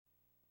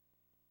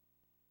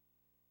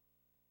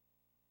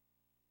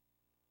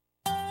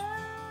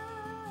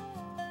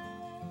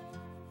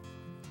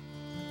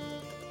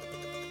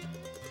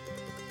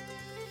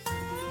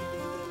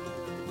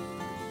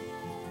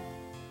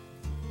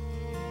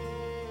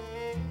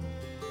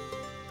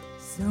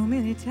So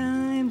many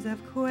times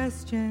I've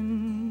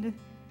questioned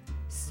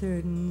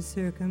certain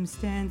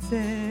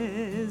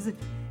circumstances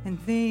and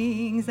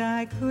things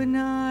I could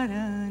not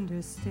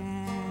understand.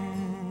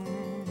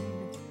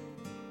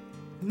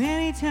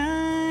 Many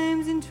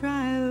times in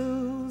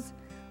trials,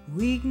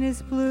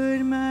 weakness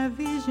blurred my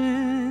vision,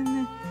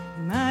 and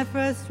my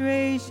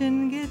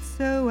frustration gets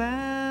so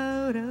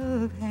out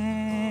of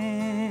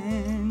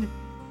hand.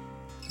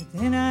 But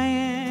then I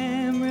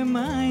am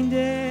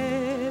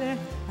reminded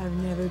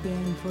I've never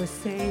been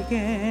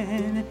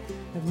forsaken.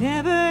 I've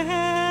never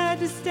had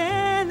to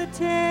stand the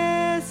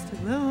test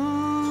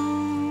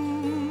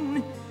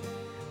alone.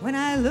 When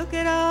I look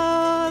at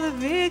all the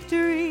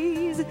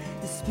victories,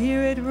 the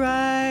Spirit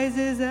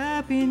rises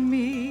up in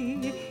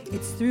me.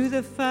 It's through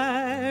the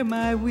fire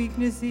my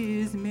weakness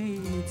is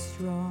made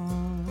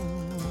strong.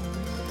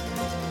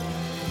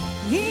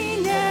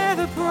 He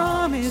never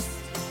promised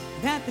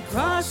that the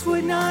cross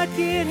would not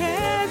get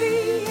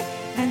heavy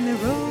and the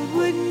road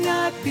would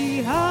not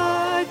be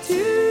hard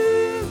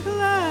to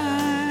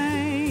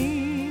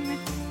climb.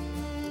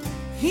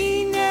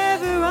 He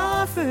never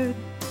offered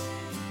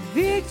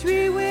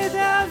victory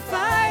without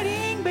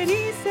fighting, but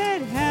he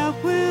said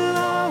help will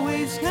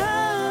always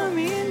come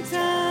in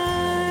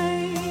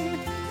time.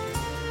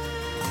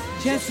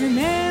 Just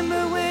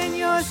remember when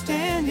you're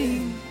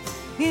standing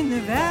in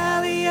the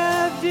valley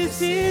of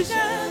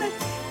decision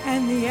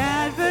and the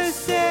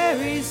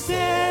adversary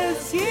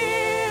says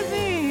give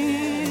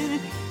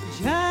in,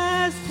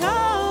 just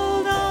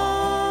hold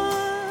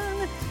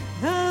on.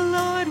 The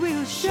Lord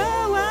will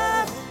show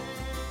up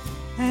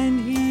and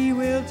he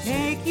will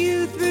take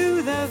you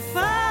through the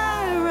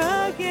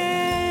fire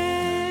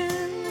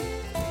again.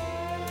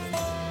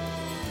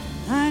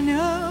 I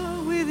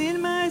know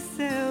within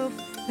myself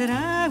that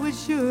I would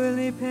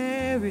surely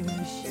perish,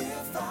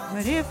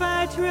 but if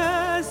I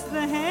trust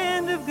the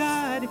hand of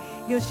God,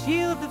 he'll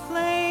shield the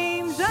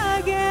flames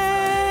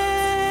again.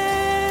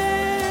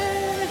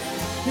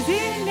 'Cause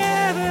he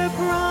never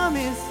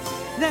promised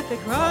that the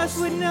cross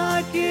would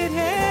not get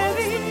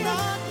heavy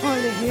or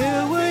the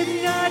hill would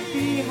not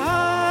be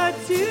hard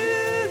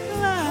to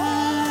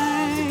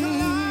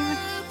climb.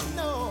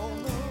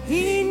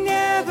 He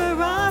never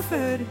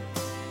offered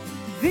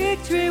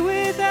victory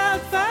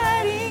without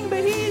fighting,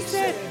 but he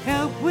said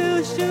help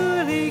will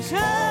surely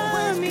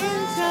come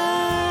in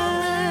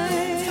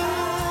time.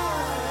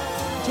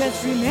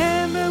 Just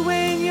remember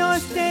when you're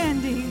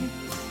standing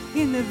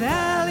in the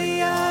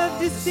valley of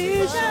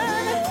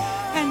decision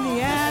and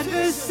the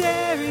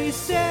adversary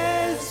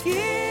says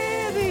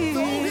give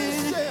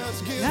in,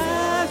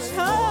 just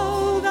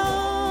hold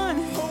on.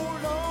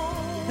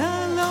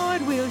 The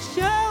Lord will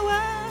show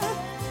up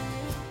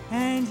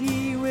and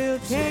he will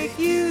take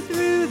you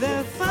through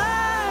the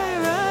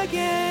fire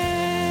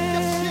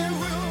again.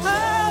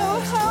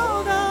 Oh,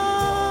 hold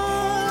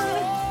on.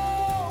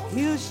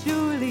 He'll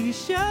surely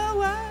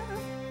show up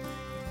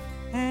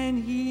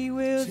and he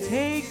will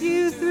take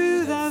you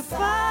through the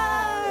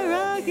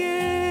fire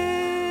again.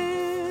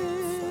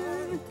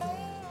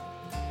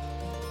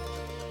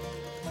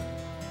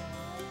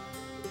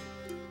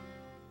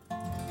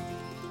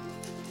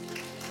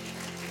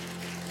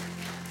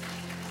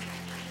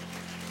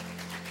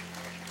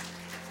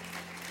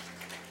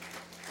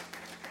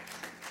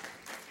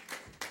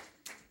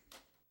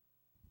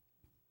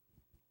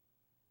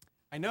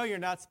 I know you're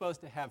not supposed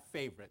to have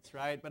favorites,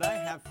 right? But I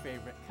have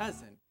favorite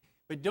cousin.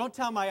 But don't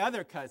tell my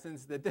other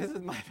cousins that this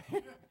is my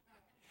favorite.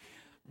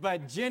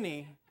 But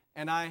Ginny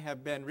and I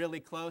have been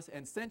really close,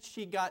 and since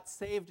she got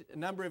saved a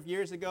number of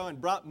years ago and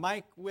brought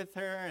Mike with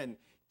her and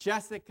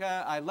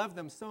Jessica, I love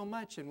them so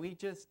much, and we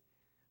just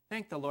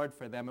thank the Lord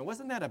for them. And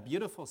wasn't that a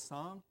beautiful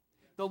song?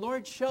 The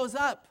Lord shows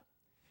up.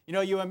 You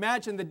know, you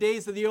imagine the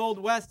days of the Old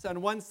West.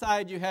 On one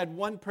side, you had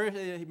one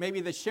person,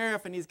 maybe the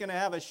sheriff, and he's going to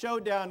have a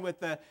showdown with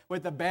the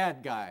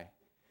bad guy.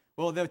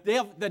 Well,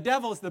 the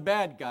devil's the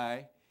bad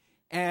guy,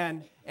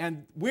 and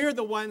we're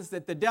the ones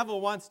that the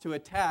devil wants to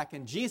attack,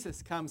 and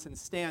Jesus comes and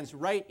stands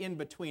right in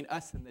between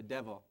us and the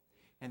devil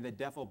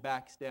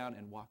backs down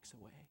and walks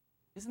away.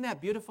 Isn't that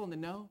beautiful to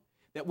know?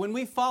 That when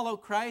we follow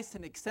Christ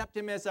and accept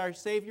him as our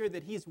Savior,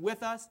 that he's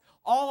with us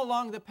all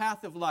along the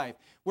path of life.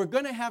 We're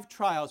going to have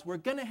trials. We're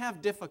going to have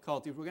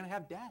difficulties. We're going to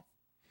have death.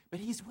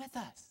 But he's with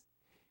us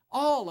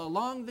all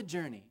along the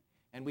journey.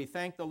 And we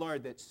thank the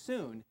Lord that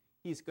soon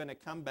he's going to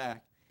come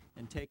back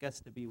and take us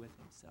to be with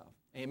himself.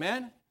 Amen?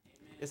 Amen?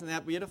 Isn't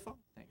that beautiful?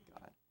 Thank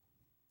God.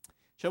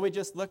 Shall we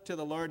just look to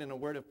the Lord in a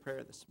word of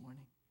prayer this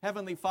morning?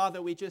 Heavenly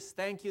Father, we just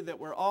thank you that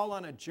we're all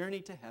on a journey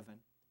to heaven.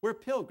 We're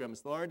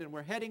pilgrims, Lord, and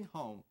we're heading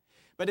home.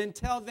 But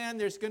until then,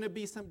 there's going to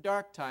be some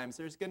dark times.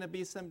 There's going to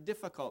be some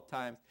difficult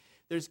times.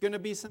 There's going to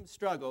be some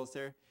struggles.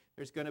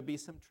 There's going to be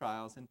some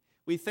trials. And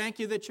we thank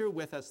you that you're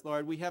with us,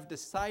 Lord. We have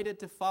decided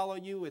to follow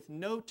you with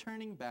no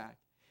turning back.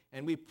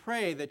 And we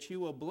pray that you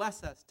will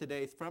bless us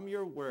today from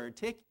your word.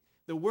 Take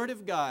the word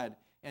of God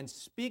and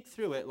speak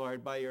through it,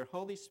 Lord, by your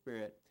Holy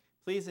Spirit.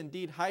 Please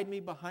indeed hide me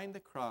behind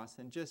the cross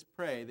and just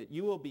pray that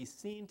you will be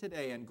seen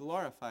today and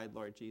glorified,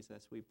 Lord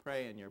Jesus. We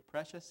pray in your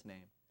precious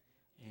name.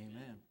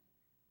 Amen.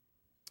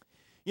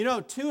 You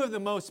know, two of the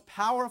most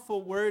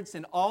powerful words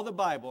in all the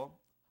Bible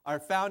are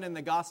found in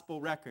the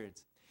gospel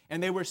records.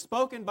 And they were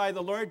spoken by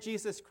the Lord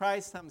Jesus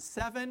Christ some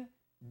 7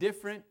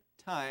 different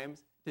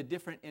times to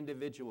different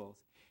individuals.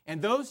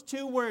 And those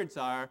 2 words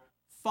are,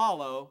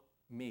 follow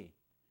me.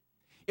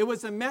 It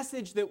was a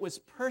message that was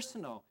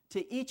personal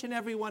to each and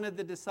every one of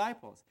the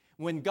disciples.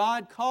 When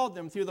God called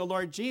them through the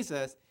Lord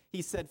Jesus,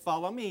 he said,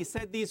 follow me. He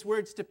said these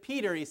words to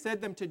Peter. He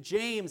said them to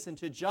James and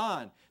to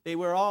John. They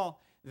were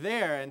all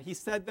there. And he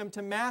said them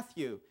to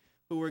Matthew,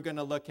 who we're going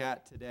to look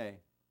at today.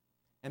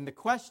 And the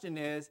question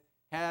is,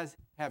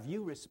 have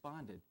you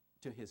responded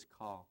to his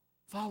call?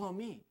 Follow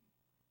me.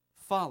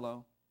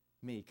 Follow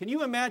me. Can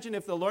you imagine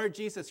if the Lord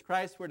Jesus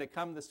Christ were to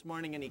come this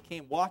morning and he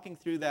came walking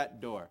through that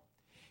door,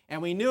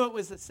 and we knew it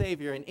was the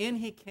Savior, and in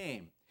he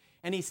came,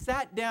 and he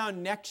sat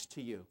down next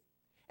to you,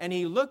 and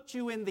he looked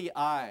you in the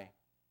eye,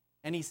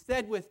 and he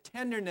said with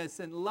tenderness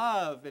and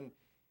love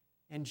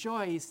and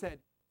joy, he said,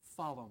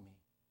 follow me.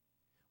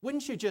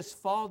 Wouldn't you just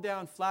fall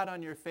down flat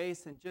on your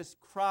face and just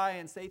cry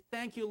and say,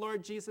 thank you,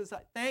 Lord Jesus.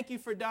 Thank you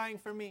for dying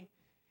for me.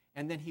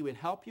 And then he would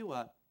help you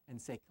up and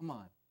say, come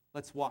on,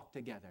 let's walk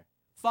together.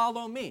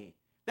 Follow me.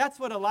 That's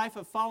what a life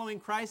of following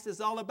Christ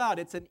is all about.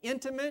 It's an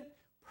intimate,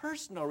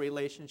 personal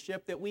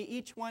relationship that we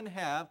each one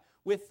have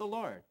with the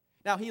Lord.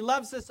 Now, he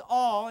loves us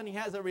all, and he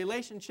has a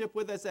relationship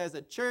with us as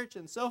a church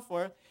and so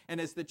forth, and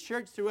as the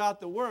church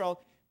throughout the world,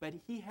 but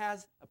he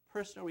has a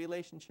personal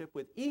relationship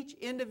with each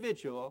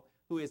individual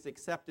who has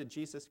accepted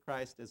Jesus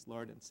Christ as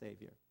Lord and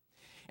Savior.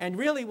 And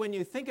really, when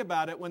you think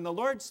about it, when the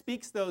Lord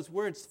speaks those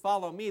words,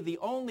 follow me, the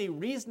only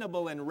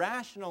reasonable and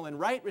rational and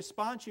right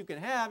response you can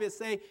have is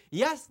say,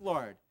 yes,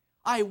 Lord,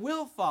 I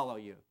will follow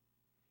you.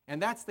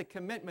 And that's the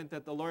commitment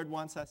that the Lord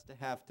wants us to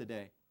have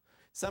today.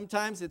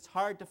 Sometimes it's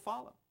hard to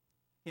follow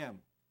him.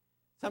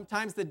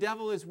 Sometimes the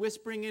devil is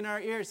whispering in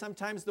our ears.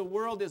 Sometimes the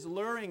world is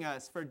luring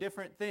us for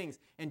different things.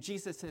 And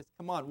Jesus says,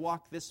 come on,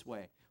 walk this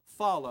way.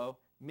 Follow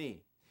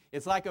me.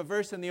 It's like a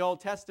verse in the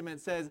Old Testament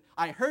that says,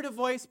 I heard a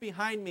voice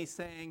behind me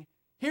saying,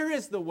 here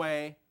is the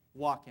way,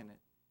 walk in it.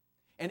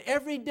 And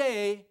every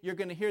day you're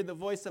going to hear the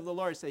voice of the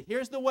Lord say,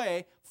 here's the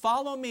way,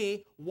 follow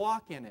me,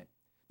 walk in it.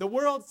 The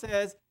world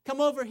says,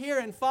 come over here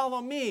and follow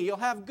me. You'll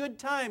have good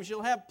times,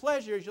 you'll have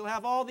pleasures, you'll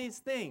have all these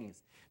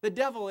things. The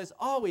devil is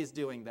always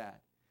doing that.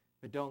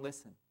 But don't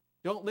listen.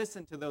 Don't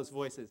listen to those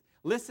voices.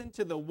 Listen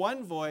to the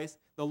one voice,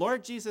 the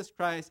Lord Jesus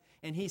Christ,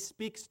 and he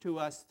speaks to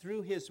us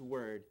through his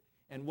word.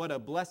 And what a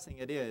blessing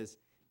it is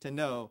to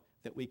know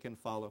that we can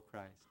follow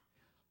Christ.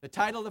 The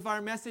title of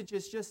our message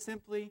is just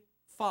simply,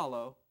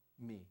 Follow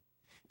Me.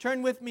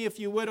 Turn with me, if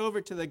you would,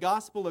 over to the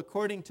Gospel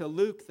according to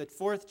Luke, the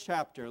 4th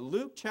chapter.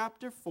 Luke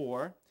chapter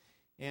 4,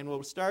 and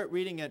we'll start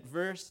reading at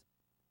verse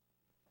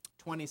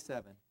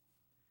 27.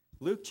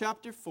 Luke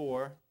chapter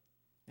 4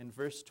 and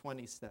verse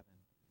 27.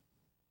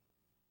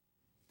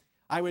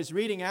 I was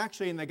reading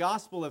actually in the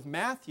Gospel of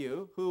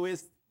Matthew,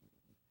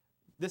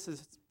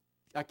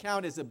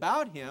 account is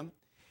about him,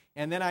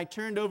 and then I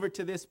turned over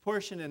to this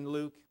portion in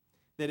Luke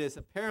that is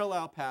a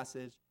parallel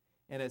passage,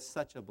 and is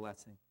such a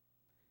blessing.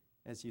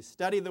 As you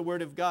study the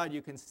Word of God,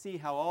 you can see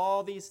how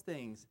all these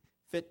things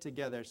fit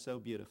together so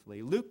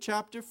beautifully. Luke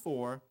chapter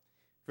 4,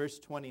 verse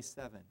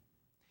 27.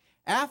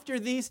 After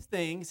these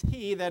things,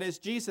 he, that is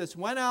Jesus,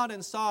 went out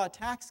and saw a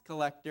tax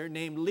collector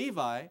named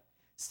Levi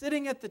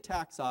sitting at the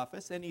tax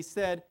office, and he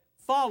said,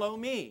 follow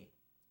me.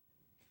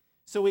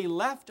 So he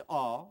left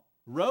all,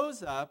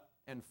 rose up,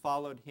 and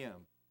followed him.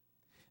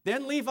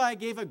 Then Levi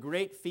gave a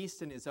great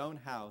feast in his own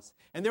house,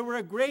 and there were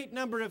a great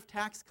number of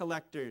tax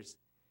collectors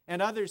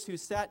and others who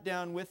sat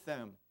down with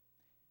them.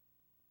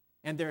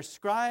 And their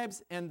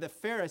scribes and the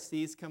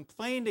Pharisees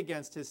complained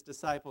against his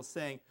disciples,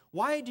 saying,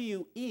 why do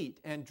you eat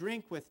and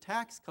drink with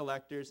tax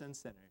collectors and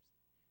sinners?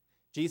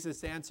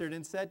 Jesus answered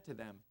and said to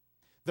them,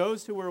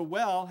 those who are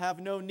well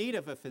have no need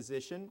of a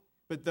physician,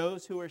 but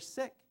those who are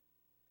sick.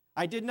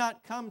 I did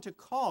not come to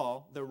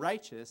call the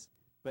righteous,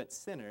 but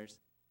sinners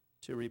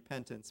to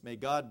repentance. May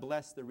God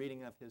bless the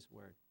reading of his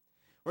word.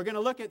 We're going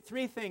to look at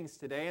 3 things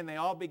today, and they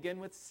all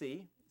begin with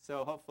C,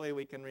 so hopefully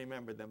we can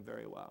remember them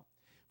very well.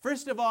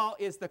 First of all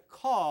is the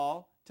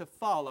call to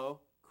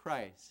follow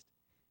Christ.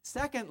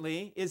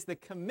 Secondly is the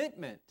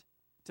commitment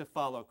to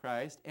follow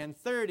Christ. And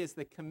third is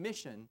the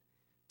commission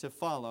to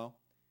follow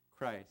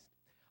Christ.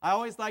 I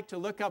always like to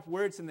look up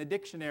words in the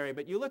dictionary,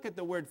 but you look at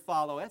the word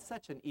follow, that's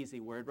such an easy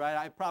word, right?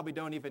 I probably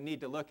don't even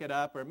need to look it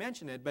up or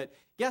mention it, but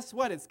guess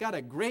what? It's got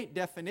a great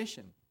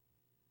definition.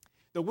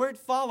 The word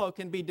follow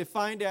can be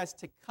defined as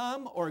to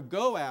come or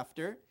go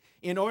after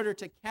in order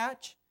to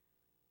catch,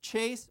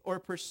 chase, or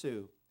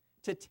pursue,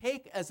 to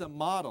take as a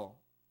model,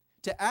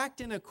 to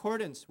act in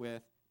accordance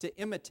with, to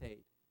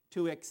imitate,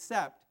 to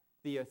accept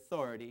the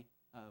authority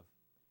of.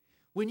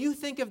 When you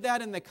think of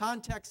that in the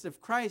context of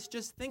Christ,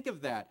 just think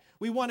of that.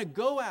 We want to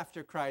go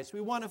after Christ.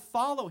 We want to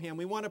follow him.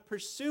 We want to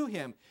pursue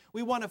him.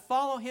 We want to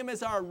follow him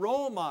as our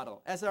role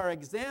model, as our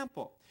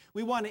example.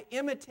 We want to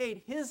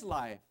imitate his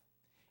life,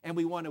 and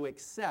we want to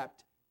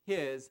accept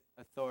his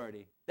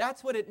authority.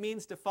 That's what it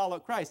means to follow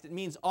Christ. It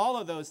means all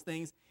of those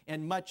things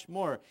and much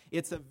more.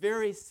 It's a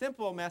very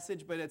simple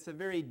message, but it's a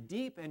very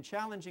deep and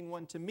challenging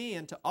one to me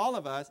and to all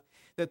of us,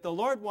 that the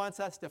Lord wants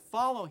us to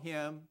follow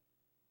him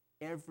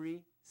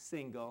every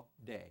single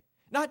day.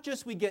 Not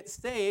just we get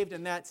saved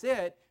and that's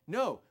it.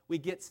 No, we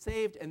get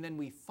saved and then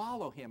we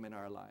follow him in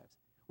our lives.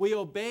 We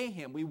obey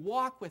him. We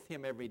walk with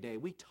him every day.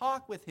 We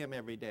talk with him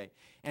every day.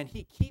 And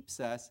he keeps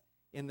us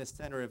in the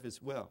center of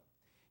his will.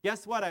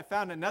 Guess what? I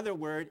found another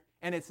word,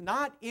 and it's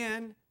not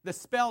in the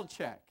spell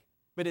check,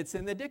 but it's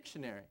in the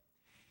dictionary.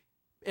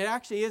 It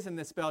actually is in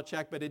the spell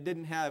check, but it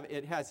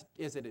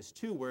is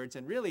two words,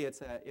 and really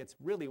it's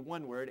really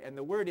one word, and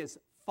the word is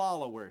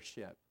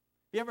followership.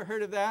 You ever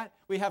heard of that?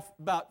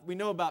 We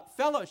know about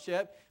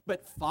fellowship,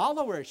 but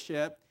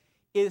followership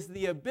is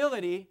the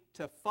ability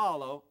to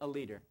follow a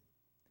leader.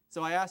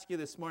 So I ask you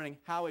this morning,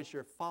 how is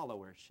your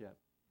followership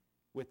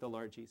with the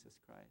Lord Jesus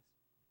Christ?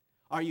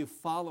 Are you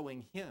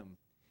following him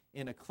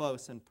in a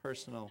close and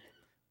personal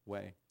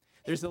way?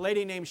 There's a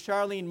lady named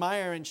Charlene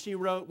Meyer, and she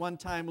wrote one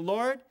time,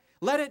 "Lord,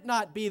 let it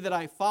not be that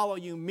I follow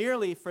you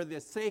merely for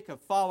the sake of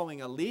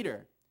following a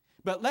leader,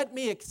 but let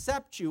me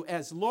accept you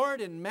as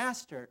Lord and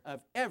Master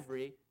of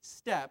every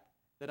step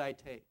that I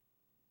take."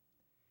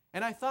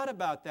 And I thought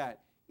about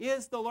that.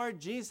 Is the Lord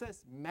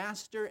Jesus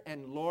Master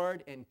and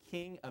Lord and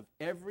King of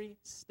every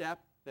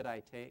step that I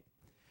take?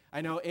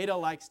 I know Ada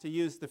likes to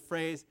use the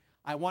phrase,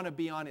 "I want to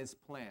be on his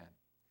plan."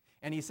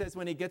 And he says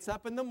when he gets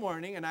up in the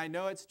morning, and I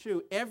know it's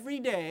true, every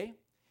day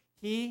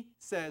he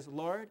says,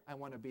 "Lord, I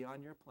want to be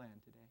on your plan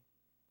today."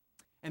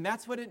 And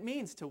that's what it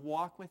means to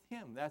walk with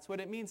him. That's what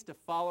it means to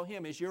follow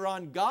him, is you're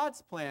on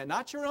God's plan,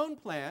 not your own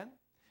plan,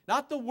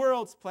 not the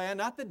world's plan,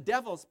 not the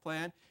devil's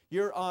plan.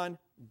 You're on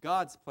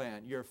God's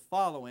plan. You're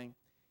following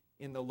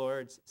in the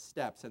Lord's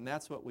steps, and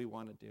that's what we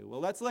want to do. Well,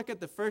 let's look at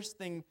the first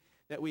thing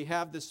that we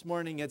have this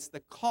morning. It's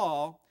the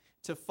call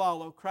to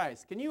follow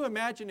Christ. Can you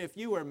imagine if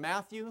you were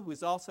Matthew,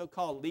 who's also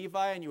called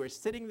Levi, and you were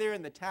sitting there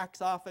in the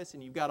tax office,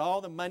 and you've got all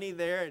the money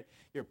there, and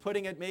you're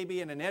putting it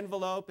maybe in an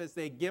envelope as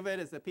they give it,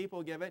 as the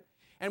people give it.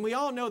 And we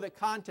all know the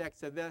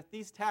context of that.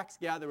 These tax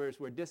gatherers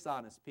were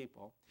dishonest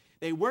people.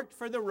 They worked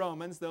for the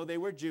Romans, though they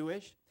were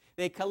Jewish.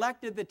 They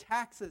collected the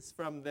taxes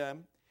from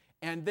them,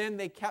 and then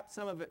they kept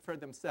some of it for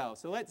themselves.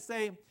 So let's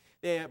say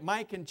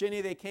Mike and Jenny,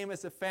 they came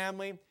as a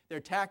family. Their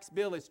tax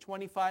bill is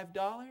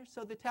 $25.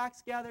 So the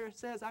tax gatherer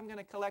says, "I'm going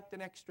to collect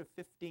an extra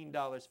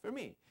 $15 for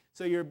me.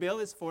 So your bill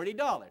is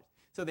 $40.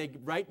 So they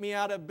write me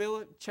out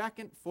a check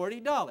at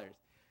 $40.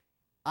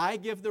 I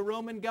give the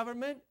Roman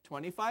government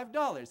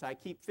 $25. I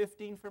keep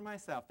 $15 for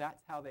myself.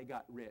 That's how they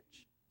got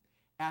rich,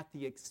 at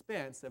the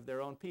expense of their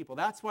own people.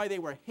 That's why they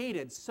were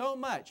hated so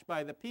much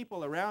by the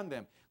people around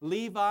them,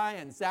 Levi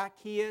and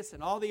Zacchaeus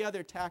and all the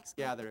other tax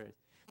gatherers.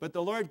 But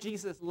the Lord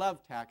Jesus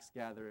loved tax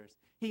gatherers.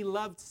 He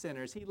loved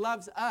sinners. He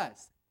loves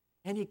us.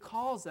 And he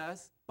calls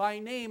us by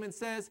name and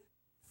says,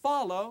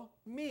 "Follow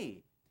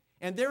me."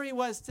 And there he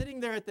was sitting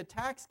there at the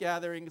tax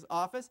gatherings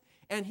office,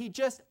 and he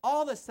just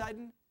all of a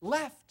sudden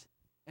left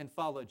and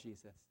followed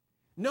Jesus.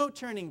 No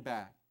turning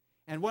back.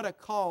 And what a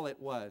call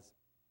it was.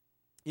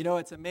 You know,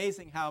 it's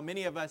amazing how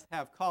many of us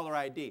have caller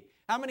ID.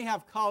 How many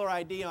have caller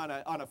ID on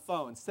a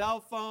phone? Cell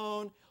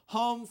phone,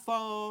 home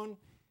phone,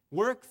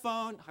 work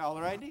phone,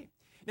 caller ID.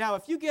 Now,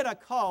 if you get a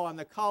call on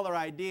the caller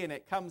ID and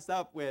it comes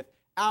up with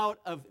 "out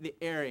of the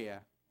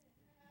area,"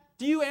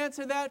 do you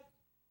answer that?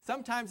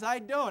 Sometimes I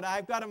don't.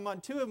 I've got them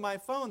on two of my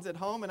phones at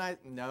home, and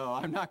no,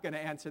 I'm not going to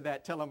answer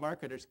that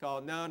telemarketer's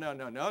call.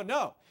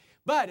 No.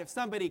 But if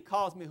somebody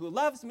calls me who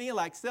loves me,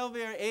 like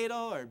Sylvia or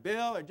Adel or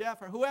Bill or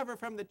Jeff or whoever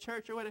from the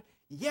church or whatever,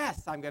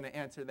 yes, I'm going to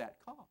answer that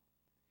call.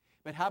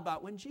 But how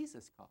about when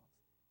Jesus calls?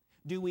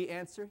 Do we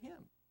answer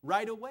him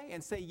right away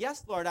and say,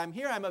 "Yes, Lord, I'm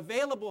here. I'm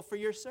available for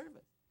your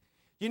service"?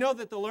 You know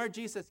that the Lord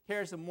Jesus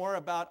cares more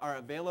about our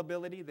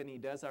availability than he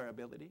does our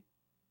ability?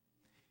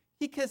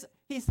 Because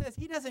he says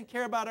he doesn't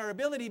care about our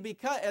ability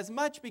as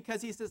much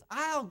because he says,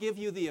 "I'll give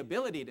you the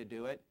ability to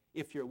do it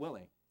if you're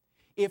willing.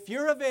 If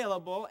you're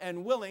available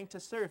and willing to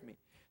serve me."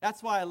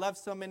 That's why I love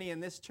so many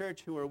in this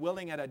church who are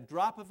willing at a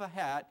drop of a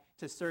hat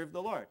to serve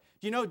the Lord.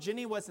 Do you know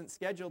Ginny wasn't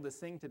scheduled to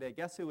sing today?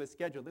 Guess who was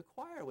scheduled? The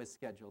choir was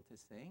scheduled to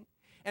sing.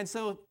 And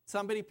so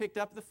somebody picked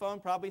up the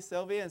phone, probably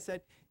Sylvia, and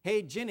said,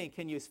 "Hey, Ginny,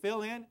 can you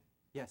fill in?"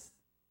 Yes.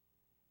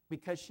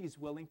 Because she's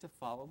willing to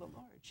follow the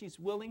Lord. She's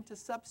willing to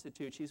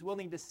substitute. She's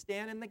willing to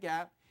stand in the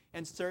gap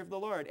and serve the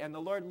Lord. And the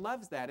Lord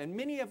loves that. And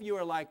many of you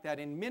are like that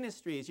in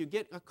ministries. You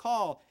get a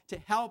call to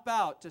help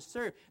out, to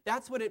serve.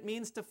 That's what it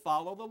means to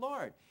follow the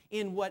Lord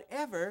in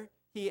whatever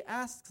he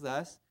asks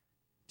us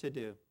to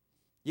do.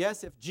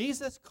 Yes, if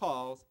Jesus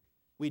calls,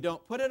 we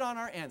don't put it on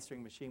our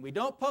answering machine. We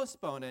don't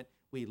postpone it.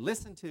 We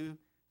listen to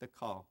the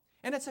call.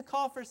 And it's a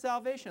call for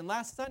salvation.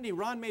 Last Sunday,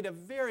 Ron made a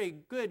very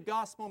good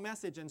gospel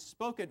message and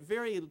spoke it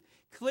very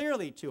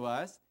clearly to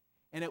us.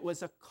 And it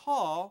was a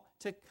call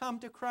to come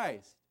to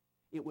Christ.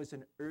 It was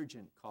an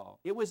urgent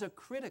call. It was a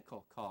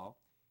critical call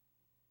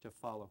to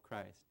follow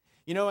Christ.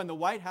 You know, in the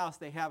White House,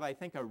 they have, I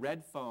think, a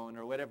red phone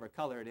or whatever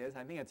color it is.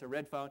 I think it's a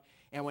red phone.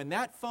 And when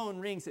that phone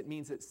rings, it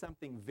means it's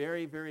something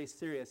very, very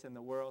serious in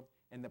the world,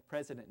 and the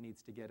president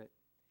needs to get it.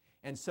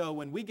 And so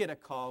when we get a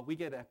call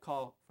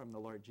from the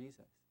Lord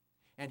Jesus.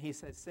 And he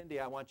says, Cindy,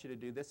 I want you to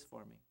do this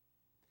for me.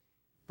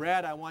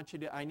 Brad,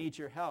 I need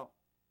your help.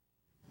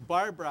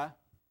 Barbara,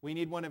 we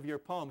need one of your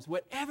poems.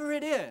 Whatever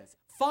it is,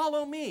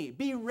 follow me.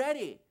 Be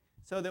ready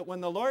so that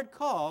when the Lord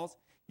calls,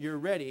 you're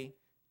ready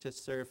to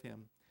serve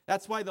him.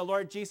 That's why the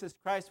Lord Jesus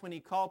Christ, when he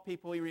called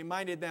people, he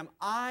reminded them,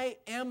 I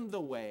am the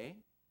way,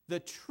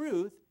 the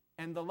truth,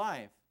 and the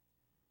life.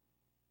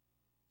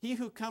 He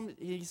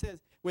says,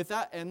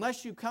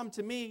 unless you come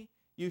to me,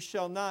 you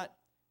shall not.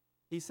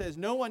 He says,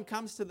 no one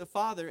comes to the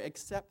Father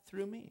except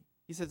through me.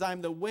 He says,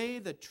 I'm the way,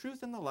 the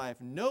truth, and the life.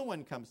 No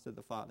one comes to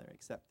the Father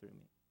except through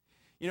me.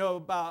 You know,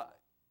 about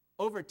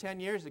over 10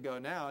 years ago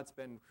now, it's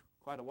been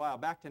quite a while,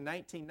 back to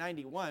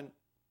 1991,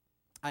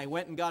 I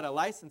went and got a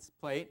license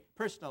plate,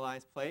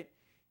 personalized plate,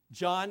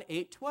 John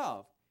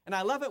 8:12. And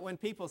I love it when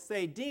people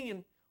say,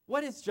 Dean,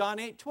 what is John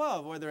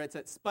 8:12? Whether it's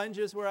at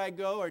Sponges where I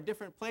go or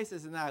different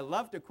places, and I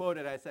love to quote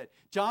it. I said,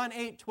 John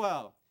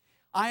 8:12,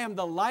 I am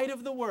the light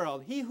of the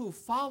world. He who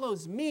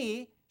follows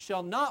me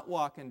shall not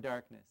walk in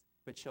darkness,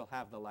 but shall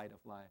have the light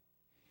of life.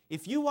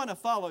 If you want to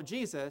follow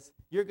Jesus,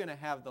 you're going to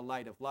have the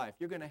light of life.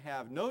 You're going to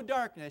have no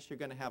darkness. You're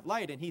going to have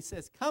light. And he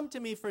says, come to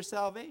me for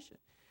salvation.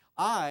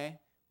 I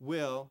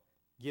will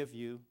give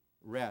you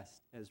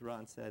rest, as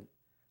Ron said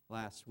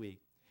last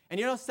week.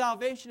 And you know,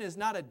 salvation is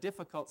not a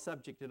difficult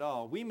subject at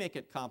all. We make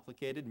it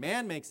complicated.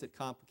 Man makes it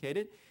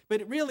complicated.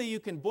 But really,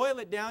 you can boil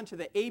it down to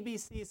the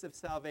ABCs of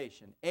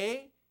salvation.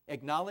 A,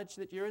 acknowledge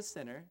that you're a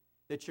sinner,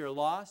 that you're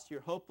lost,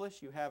 you're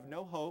hopeless, you have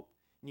no hope,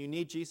 and you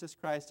need Jesus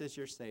Christ as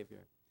your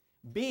Savior.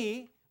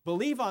 B,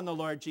 believe on the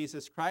Lord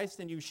Jesus Christ,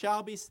 and you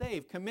shall be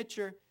saved. Commit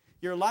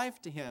your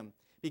life to him,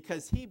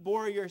 because he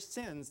bore your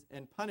sins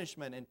and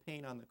punishment and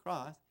pain on the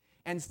cross.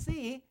 And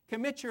C,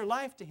 commit your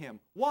life to him.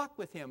 Walk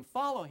with him,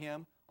 follow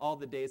him all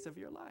the days of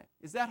your life.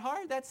 Is that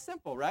hard? That's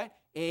simple, right?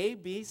 A,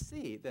 B,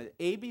 C, the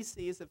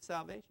ABCs of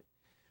salvation.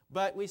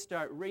 But we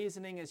start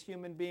reasoning as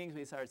human beings.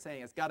 We start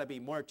saying, it's got to be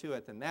more to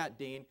it than that,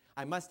 Dean.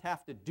 I must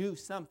have to do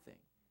something.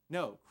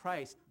 No,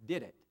 Christ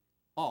did it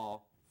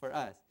all for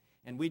us.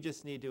 And we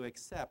just need to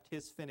accept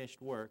his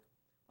finished work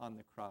on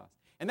the cross.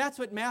 And that's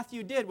what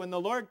Matthew did when the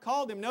Lord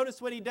called him.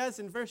 Notice what he does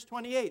in verse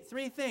 28.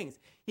 3 things.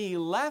 He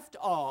left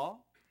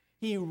all,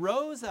 he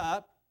rose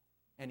up,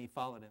 and he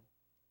followed him.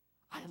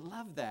 I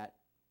love that.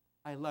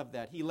 I love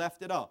that. He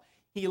left it all.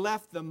 He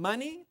left the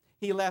money.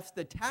 He left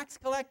the tax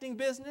collecting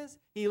business.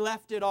 He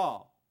left it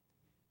all.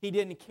 He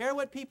didn't care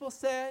what people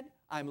said.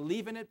 I'm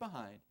leaving it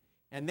behind.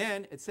 And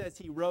then it says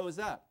he rose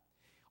up.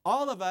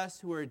 All of us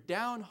who are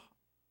down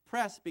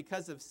pressed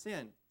because of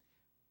sin,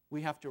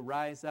 we have to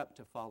rise up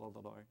to follow the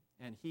Lord.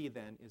 And he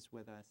then is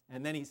with us.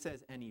 And then he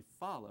says, and he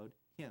followed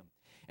him.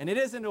 And it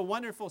isn't a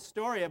wonderful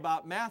story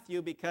about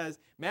Matthew, because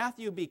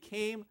Matthew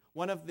became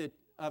one of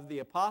the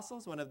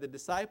apostles, one of the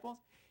disciples,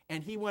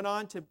 and he went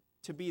on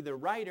to be the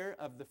writer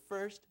of the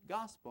first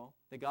gospel,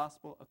 the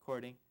gospel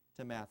according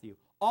to Matthew.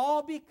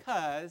 All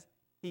because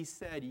he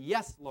said,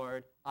 yes,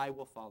 Lord, I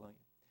will follow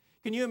you.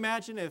 Can you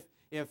imagine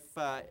if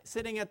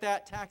sitting at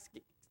that tax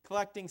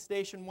collecting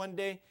station one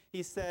day,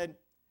 he said,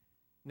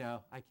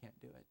 no, I can't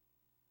do it.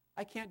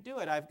 I can't do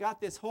it. I've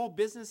got this whole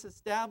business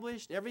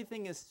established.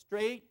 Everything is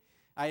straight.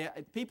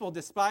 People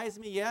despise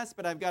me, yes,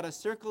 but I've got a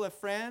circle of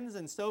friends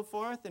and so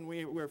forth, and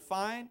we're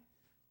fine.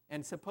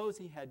 And suppose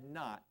he had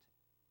not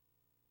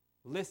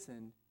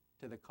listened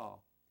to the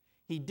call.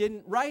 He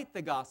didn't write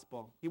the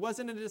gospel. He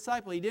wasn't a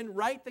disciple. He didn't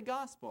write the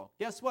gospel.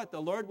 Guess what?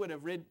 The Lord would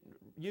have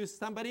used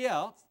somebody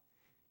else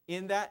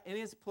in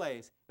his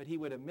place, but he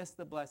would have missed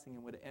the blessing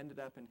and would have ended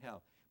up in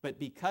hell. But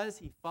because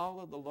he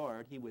followed the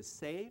Lord, he was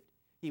saved,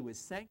 he was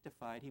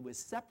sanctified, he was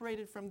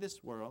separated from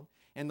this world,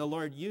 and the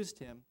Lord used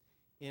him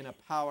in a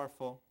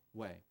powerful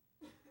way.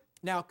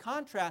 Now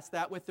contrast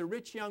that with the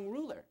rich young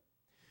ruler.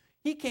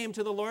 He came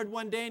to the Lord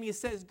one day and he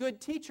says,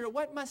 good teacher,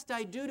 what must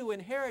I do to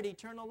inherit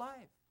eternal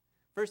life?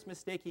 First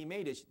mistake he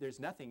made is there's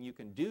nothing you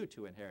can do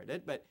to inherit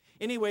it. But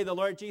anyway, the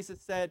Lord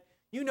Jesus said,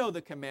 you know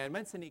the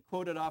commandments, and he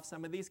quoted off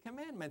some of these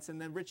commandments. And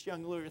the rich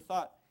young ruler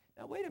thought,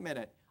 now wait a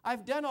minute,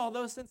 I've done all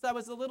those since I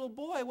was a little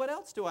boy. What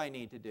else do I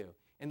need to do?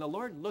 And the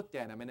Lord looked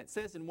at him, and it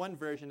says in one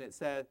version, it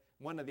said,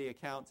 one of the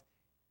accounts,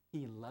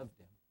 he loved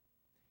him.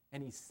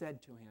 And he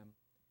said to him,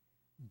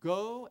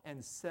 go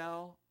and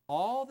sell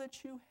all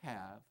that you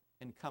have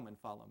and come and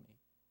follow me.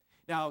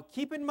 Now,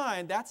 keep in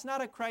mind, that's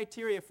not a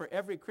criteria for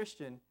every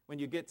Christian. When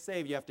you get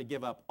saved, you have to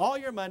give up all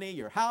your money,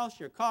 your house,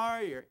 your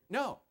car,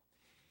 no.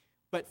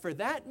 But for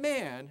that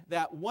man,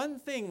 that one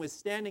thing was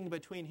standing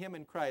between him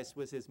and Christ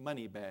was his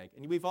money bag.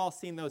 And we've all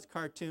seen those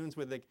cartoons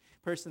where the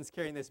person's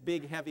carrying this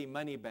big, heavy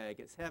money bag.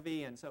 It's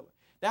heavy, and so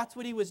that's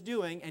what he was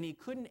doing, and he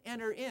couldn't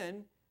enter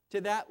in to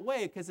that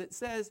way, because it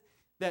says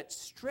that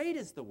straight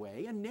is the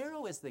way and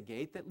narrow is the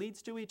gate that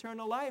leads to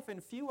eternal life,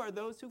 and few are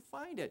those who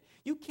find it.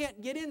 You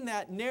can't get in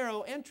that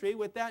narrow entry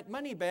with that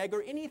money bag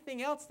or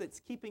anything else that's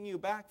keeping you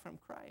back from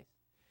Christ.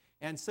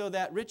 And so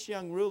that rich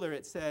young ruler,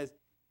 it says,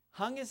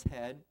 hung his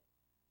head,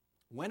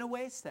 went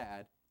away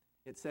sad,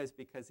 it says,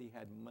 because he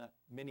had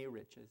many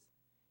riches.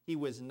 He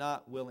was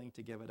not willing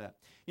to give it up.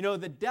 You know,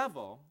 the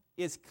devil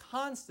is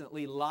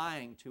constantly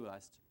lying to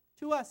us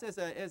as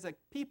a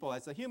people,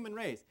 as a human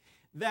race,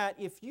 that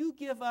if you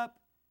give up,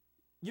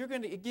 you're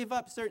going to give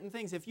up certain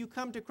things. If you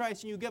come to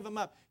Christ and you give them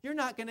up, you're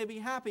not going to be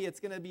happy.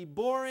 It's going to be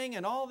boring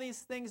and all these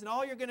things, and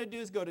all you're going to do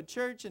is go to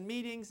church and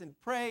meetings and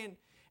pray.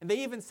 And they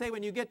even say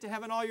when you get to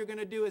heaven, all you're going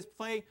to do is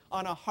play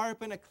on a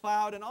harp in a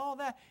cloud and all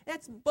that.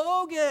 It's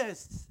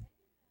bogus.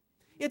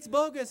 It's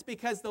bogus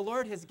because the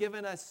Lord has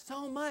given us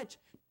so much.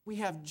 We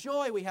have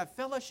joy. We have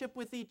fellowship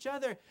with each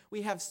other.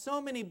 We have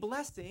so many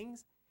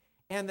blessings.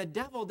 And the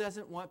devil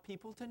doesn't want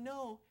people to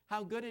know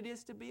how good it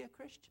is to be a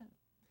Christian.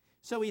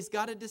 So he's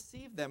got to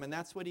deceive them, and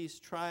that's what he's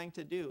trying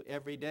to do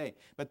every day.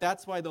 But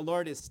that's why the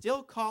Lord is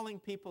still calling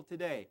people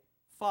today,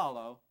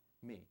 follow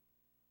me.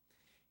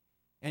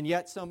 And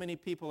yet so many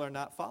people are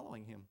not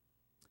following him.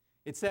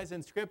 It says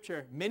in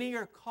Scripture, many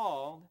are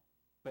called,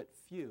 but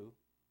few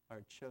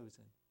are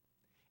chosen.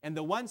 And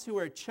the ones who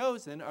are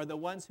chosen are the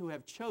ones who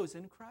have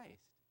chosen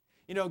Christ.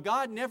 You know,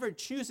 God never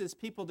chooses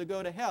people to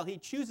go to hell. He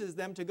chooses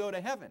them to go to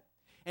heaven.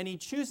 And he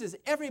chooses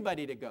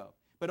everybody to go.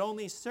 But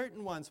only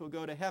certain ones will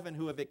go to heaven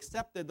who have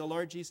accepted the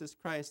Lord Jesus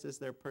Christ as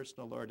their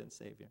personal Lord and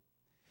Savior.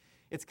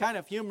 It's kind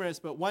of humorous,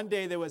 but one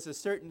day there was a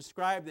certain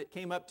scribe that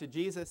came up to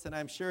Jesus, and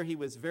I'm sure he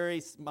was very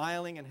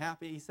smiling and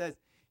happy. He says,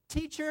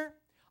 "Teacher,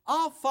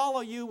 I'll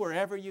follow you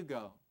wherever you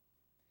go."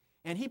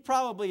 And he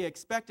probably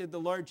expected the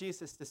Lord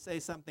Jesus to say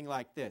something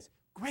like this: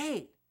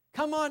 "Great,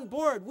 come on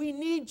board. We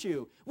need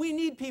you. We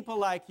need people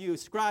like you,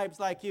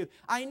 scribes like you.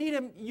 I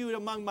need you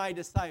among my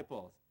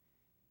disciples."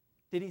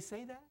 Did he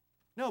say that?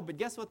 No, but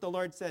guess what the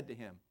Lord said to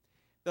him?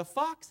 "The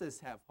foxes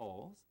have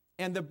holes,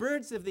 and the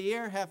birds of the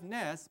air have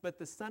nests, but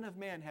the Son of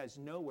Man has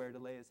nowhere to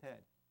lay his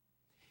head."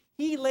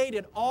 He laid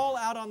it all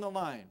out on the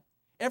line.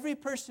 Every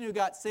person who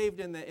got saved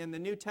in the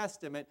New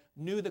Testament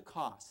knew the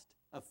cost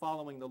of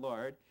following the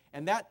Lord,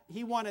 and that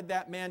he wanted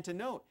that man to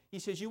know. He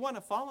says, "You want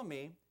to follow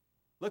me?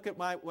 Look at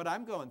what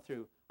I'm going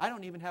through. I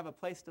don't even have a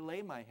place to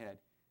lay my head."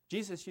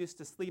 Jesus used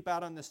to sleep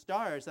out on the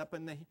stars up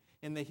in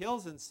the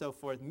hills and so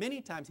forth.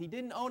 Many times he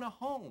didn't own a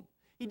home.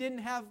 He didn't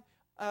have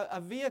a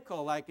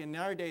vehicle like in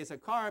our days, a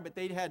car, but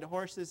they had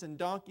horses and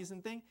donkeys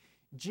and things.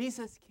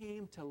 Jesus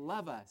came to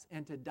love us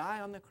and to die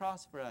on the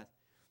cross for us.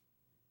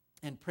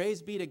 And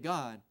praise be to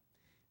God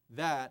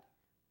that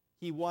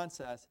he wants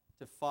us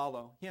to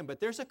follow him. But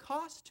there's a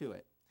cost to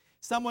it.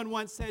 Someone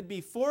once said,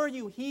 before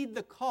you heed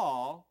the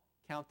call,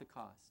 count the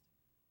cost.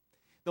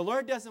 The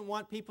Lord doesn't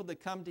want people to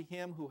come to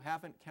him who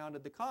haven't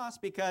counted the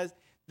cost, because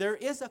there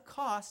is a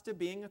cost to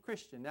being a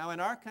Christian. Now,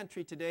 in our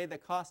country today, the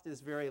cost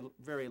is very,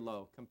 very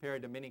low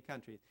compared to many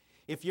countries.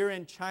 If you're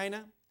in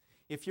China,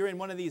 if you're in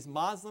one of these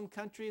Muslim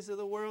countries of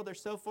the world or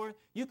so forth,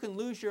 you can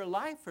lose your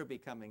life for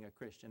becoming a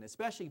Christian,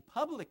 especially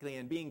publicly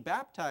and being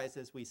baptized,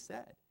 as we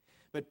said.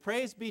 But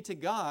praise be to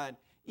God,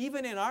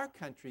 even in our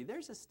country,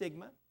 there's a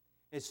stigma.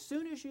 As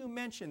soon as you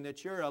mention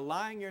that you're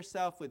aligning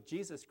yourself with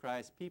Jesus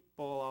Christ,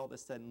 people all of a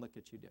sudden look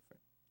at you different.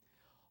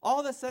 All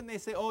of a sudden they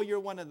say, "Oh, you're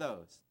one of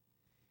those.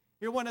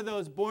 You're one of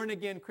those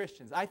born-again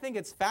Christians." I think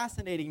it's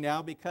fascinating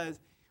now because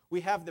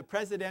we have the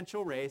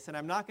presidential race, and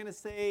I'm not going to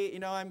say,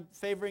 I'm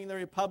favoring the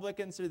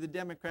Republicans or the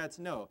Democrats,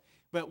 no.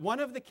 But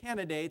one of the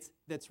candidates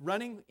that's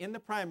running in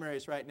the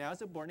primaries right now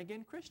is a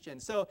born-again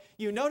Christian. So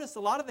you notice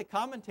a lot of the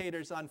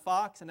commentators on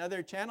Fox and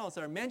other channels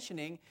are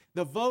mentioning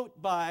the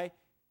vote by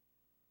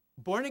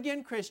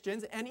born-again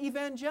Christians and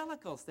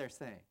evangelicals, they're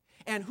saying.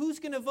 And who's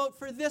going to vote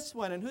for this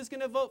one and who's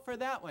going to vote for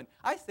that one?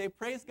 I say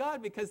praise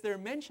God, because they're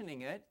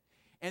mentioning it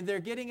and they're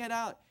getting it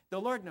out. The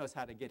Lord knows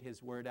how to get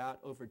his word out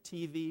over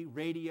TV,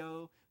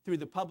 radio, through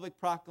the public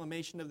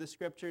proclamation of the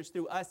Scriptures,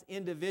 through us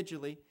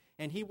individually.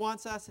 And he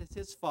wants us as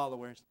his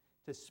followers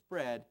to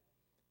spread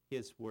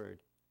his word.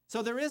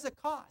 So there is a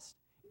cost.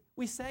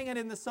 We sang it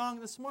in the song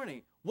this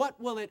morning. What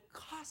will it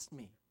cost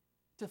me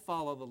to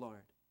follow the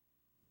Lord?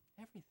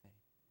 Everything.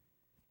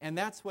 And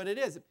that's what it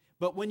is.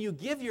 But when you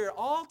give your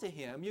all to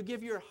him, you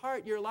give your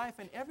heart, your life,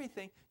 and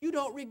everything, you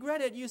don't regret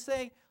it. You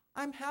say,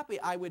 "I'm happy.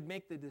 I would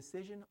make the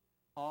decision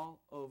all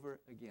over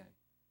again."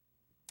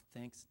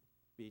 Thanks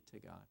be to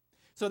God.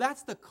 So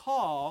that's the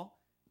call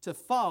to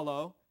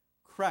follow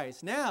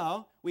Christ.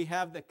 Now we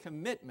have the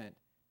commitment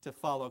to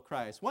follow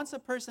Christ. Once a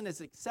person has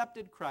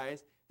accepted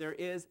Christ, there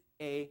is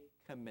a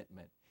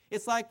commitment.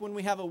 It's like when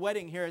we have a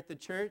wedding here at the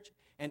church,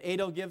 and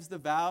Adel gives the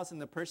vows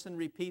and the person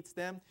repeats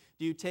them.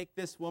 Do you take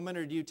this woman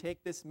or do you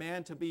take this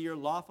man to be your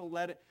lawful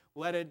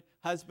wedded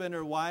husband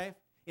or wife,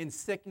 in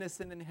sickness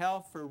and in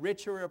health, for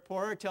richer or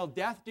poorer, till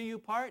death do you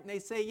part? And they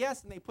say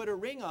yes, and they put a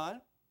ring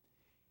on,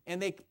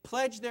 and they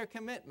pledge their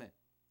commitment.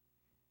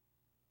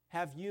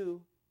 Have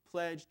you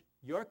pledged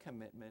your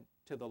commitment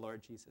to the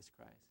Lord Jesus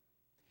Christ?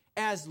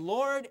 As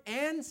Lord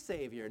and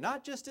Savior,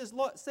 not just as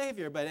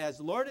Savior, but as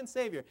Lord and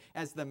Savior,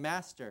 as the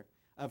master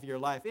of your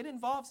life. It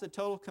involves a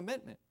total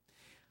commitment.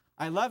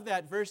 I love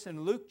that verse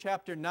in Luke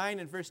chapter 9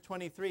 and verse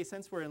 23.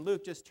 Since we're in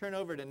Luke, just turn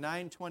over to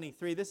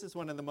 9:23. This is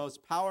one of the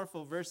most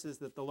powerful verses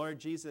that the Lord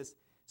Jesus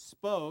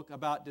spoke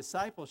about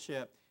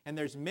discipleship. And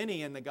there's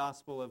many in the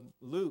Gospel of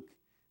Luke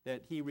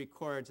that he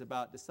records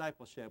about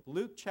discipleship.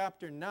 Luke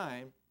chapter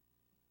 9,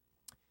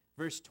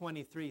 verse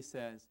 23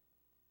 says,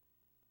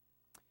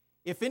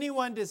 "If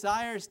anyone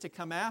desires to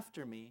come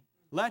after me,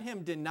 let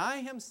him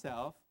deny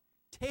himself,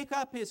 take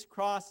up his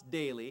cross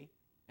daily,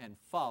 and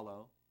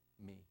follow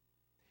me."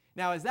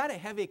 Now, is that a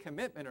heavy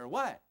commitment or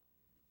what?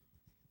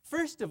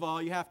 First of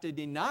all, you have to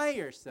deny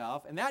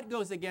yourself, and that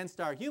goes against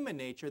our human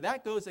nature.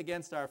 That goes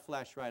against our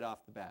flesh right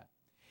off the bat.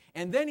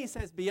 And then he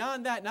says,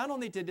 beyond that, not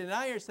only to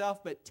deny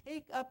yourself, but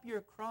take up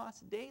your cross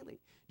daily.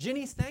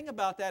 Ginny sang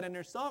about that in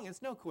her song.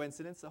 It's no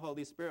coincidence the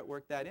Holy Spirit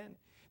worked that in,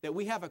 that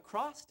we have a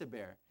cross to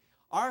bear.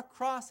 Our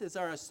cross is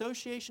our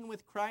association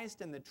with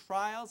Christ and the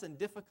trials and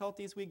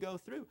difficulties we go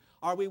through.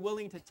 Are we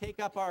willing to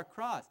take up our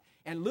cross?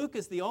 And Luke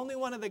is the only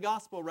one of the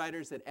gospel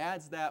writers that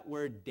adds that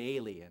word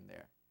daily in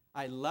there.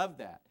 I love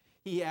that.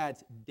 He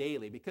adds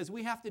daily because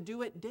we have to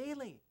do it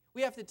daily.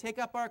 We have to take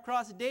up our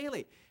cross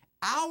daily,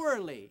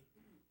 hourly,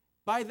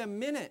 by the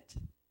minute,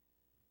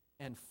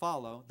 and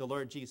follow the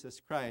Lord Jesus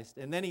Christ.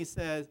 And then he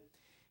says,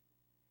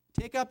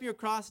 take up your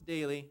cross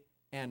daily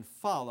and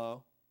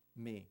follow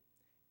me.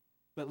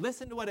 But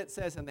listen to what it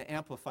says in the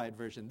Amplified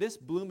Version. This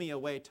blew me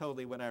away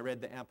totally when I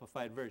read the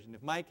Amplified Version.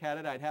 If Mike had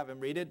it, I'd have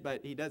him read it,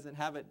 but he doesn't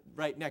have it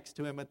right next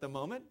to him at the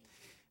moment.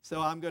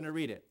 So I'm going to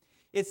read it.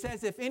 It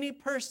says, "If any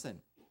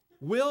person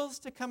wills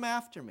to come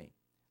after me,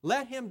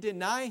 let him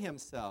deny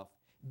himself,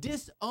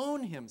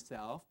 disown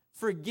himself,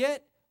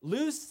 forget,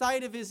 lose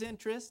sight of his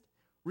interest,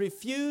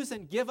 refuse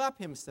and give up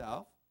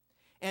himself,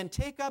 and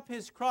take up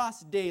his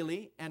cross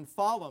daily and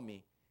follow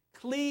me.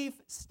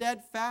 Cleave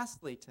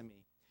steadfastly to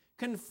me.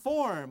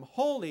 Conform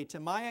wholly to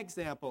my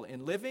example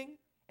in living,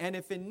 and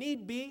if in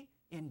need be,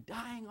 in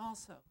dying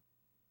also."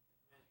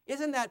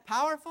 Isn't that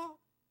powerful?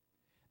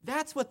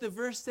 That's what the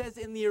verse says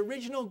in the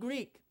original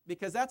Greek,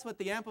 because that's what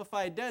the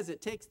Amplified does. It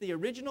takes the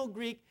original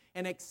Greek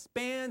and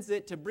expands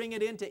it to bring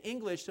it into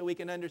English so we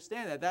can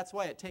understand that. That's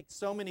why it takes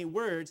so many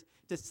words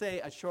to say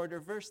a shorter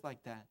verse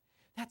like that.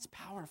 That's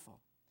powerful.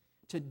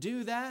 To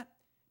do that,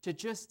 to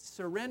just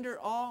surrender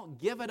all,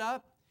 give it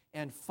up,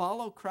 and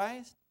follow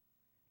Christ.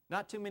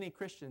 Not too many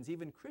Christians,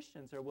 even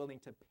Christians, are willing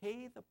to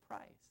pay the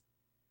price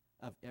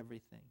of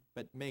everything.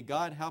 But may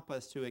God help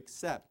us to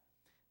accept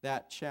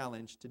that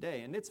challenge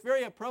today. And it's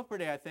very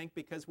appropriate, I think,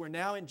 because we're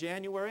now in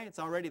January. It's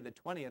already the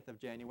 20th of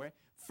January.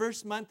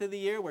 First month of the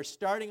year. We're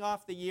starting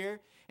off the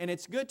year. And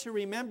it's good to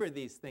remember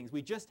these things.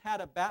 We just had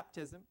a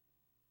baptism.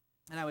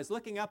 And I was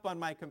looking up on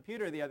my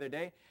computer the other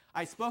day.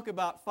 I spoke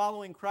about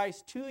following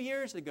Christ 2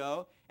 years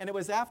ago, and it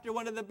was after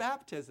one of the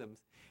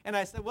baptisms. And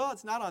I said, well,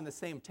 it's not on the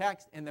same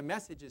text, and the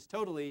message is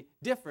totally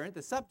different.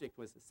 The subject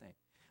was the same.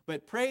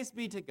 But praise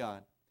be to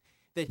God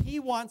that he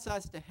wants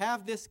us to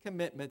have this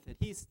commitment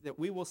that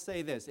we will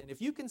say this. And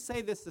if you can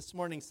say this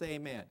morning, say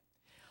amen.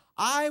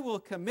 I will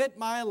commit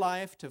my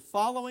life to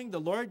following the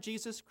Lord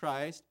Jesus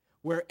Christ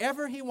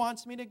wherever he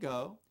wants me to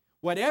go,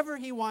 whatever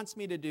he wants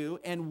me to do,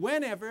 and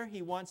whenever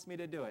he wants me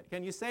to do it.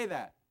 Can you say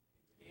that?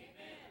 Amen.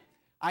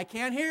 I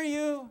can't hear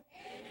you.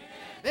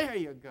 Amen. There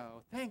you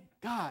go. Thank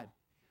God.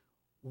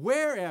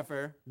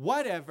 Wherever,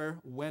 whatever,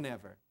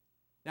 whenever.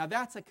 Now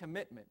that's a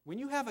commitment. When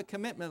you have a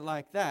commitment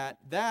like that,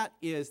 that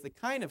is the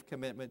kind of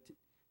commitment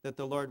that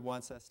the Lord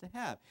wants us to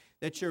have.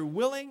 That you're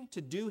willing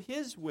to do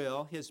his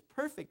will, his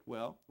perfect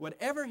will,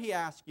 whatever he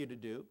asks you to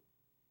do.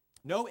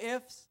 No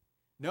ifs,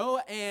 no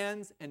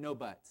ands, and no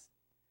buts.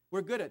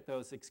 We're good at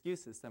those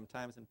excuses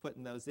sometimes and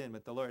putting those in,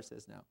 but the Lord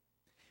says no.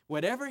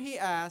 Whatever he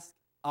asks,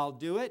 I'll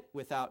do it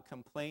without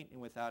complaint and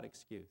without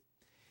excuse.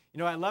 You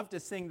know, I love to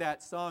sing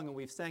that song, and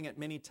we've sang it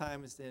many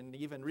times and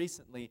even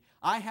recently.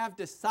 I have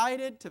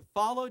decided to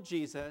follow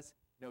Jesus,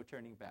 no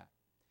turning back.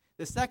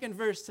 The second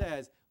verse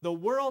says, the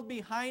world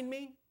behind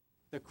me,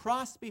 the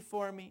cross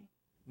before me,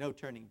 no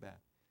turning back.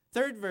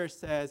 Third verse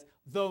says,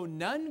 though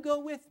none go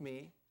with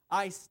me,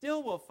 I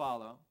still will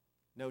follow,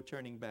 no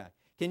turning back.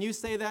 Can you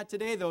say that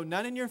today? Though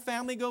none in your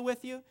family go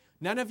with you,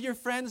 none of your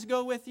friends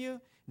go with you,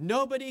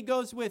 nobody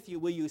goes with you,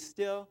 will you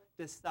still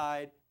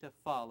decide to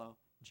follow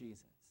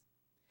Jesus?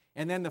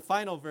 And then the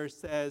final verse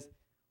says,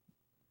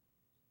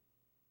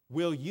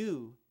 will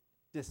you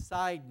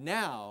decide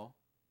now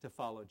to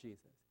follow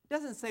Jesus? It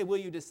doesn't say, will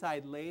you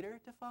decide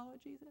later to follow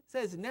Jesus? It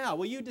says now.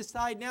 Will you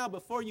decide now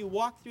before you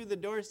walk through the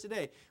doors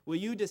today? Will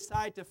you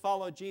decide to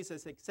follow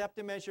Jesus, accept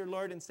him as your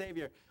Lord and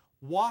Savior,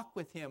 walk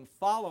with him,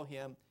 follow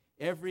him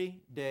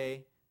every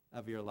day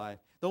of your life?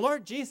 The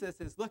Lord Jesus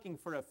is looking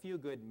for a few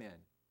good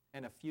men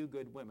and a few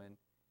good women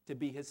to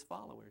be his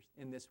followers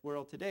in this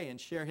world today and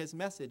share his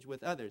message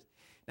with others.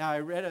 Now, I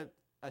read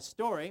a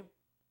story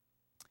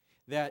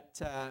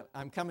that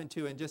I'm coming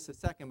to in just a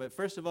second, but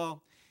first of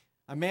all,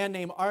 a man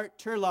named Art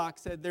Turlock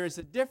said there's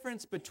a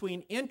difference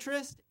between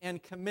interest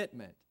and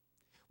commitment.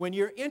 When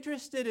you're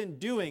interested in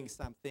doing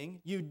something,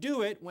 you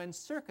do it when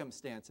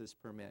circumstances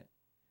permit.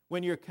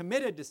 When you're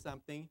committed to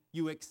something,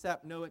 you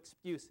accept no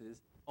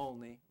excuses,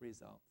 only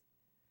results.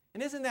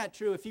 And isn't that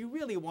true? If you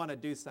really want to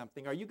do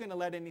something, are you going to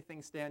let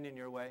anything stand in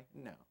your way?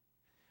 No.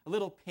 A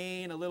little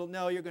pain,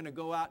 no, you're going to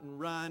go out and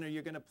run, or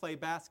you're going to play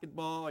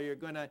basketball, or you're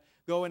going to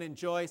go and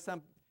enjoy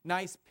some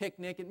nice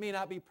picnic. It may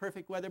not be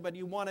perfect weather, but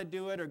you want to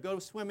do it, or go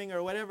swimming,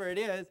 or whatever it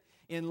is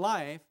in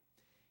life.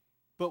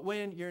 But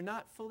when you're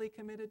not fully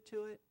committed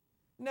to it,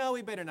 no,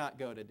 we better not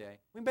go today.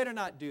 We better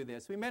not do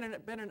this.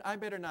 I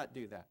better not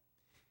do that.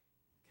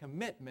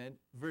 Commitment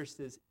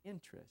versus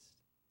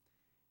interest.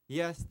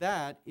 Yes,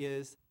 that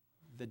is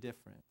the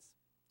difference.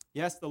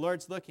 Yes, the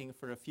Lord's looking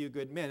for a few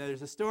good men.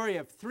 There's a story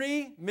of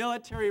 3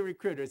 military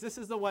recruiters. This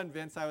is the one,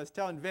 Vince. I was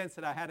telling Vince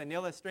that I had an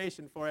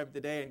illustration for him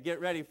today, and get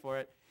ready for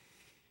it.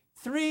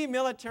 3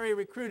 military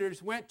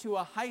recruiters went to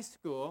a high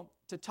school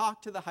to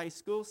talk to the high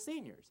school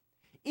seniors.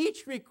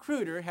 Each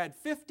recruiter had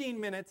 15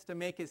 minutes to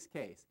make his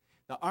case.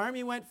 The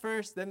Army went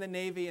first, then the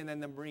Navy, and then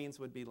the Marines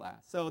would be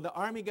last. So the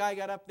Army guy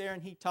got up there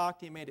and he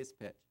talked, he made his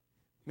pitch.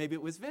 Maybe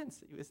it was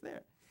Vince, he was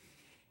there.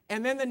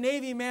 And then the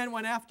Navy man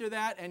went after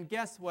that, and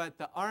guess what?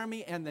 The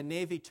Army and the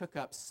Navy took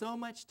up so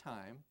much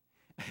time.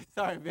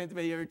 Sorry, Vince,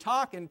 but you were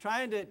talking,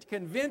 trying to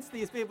convince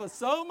these people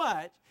so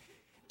much,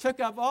 took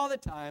up all the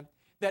time,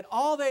 that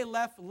all they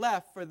left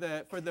for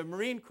the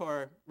Marine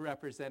Corps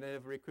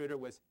representative recruiter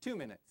was 2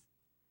 minutes.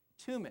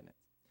 2 minutes.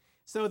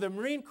 So the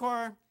Marine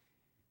Corps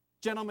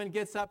gentleman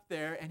gets up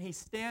there, and he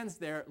stands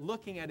there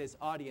looking at his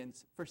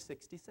audience for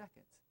 60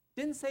 seconds.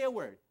 Didn't say a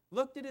word.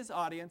 Looked at his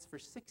audience for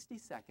 60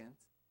 seconds.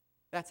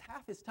 That's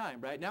half his time,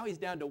 right? Now he's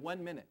down to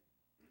 1 minute.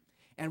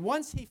 And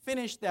once he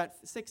finished that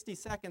 60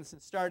 seconds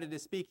and started to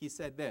speak, he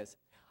said this: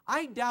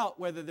 I doubt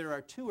whether there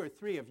are 2 or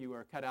 3 of you who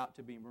are cut out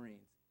to be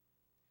Marines.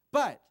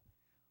 But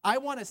I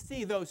want to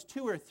see those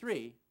 2 or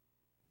 3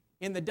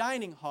 in the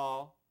dining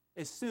hall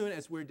as soon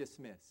as we're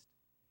dismissed.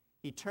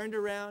 He turned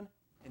around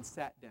and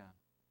sat down.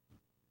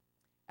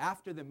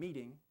 After the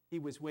meeting, he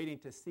was waiting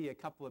to see a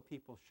couple of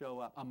people show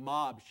up. A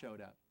mob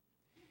showed up.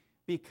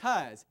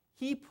 Because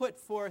he put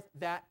forth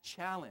that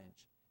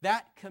challenge,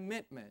 that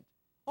commitment.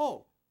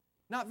 Oh,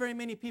 not very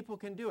many people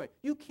can do it.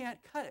 You can't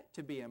cut it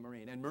to be a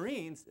Marine. And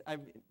Marines,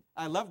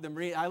 I love the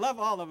Marines. I love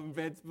all of them,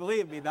 Vince,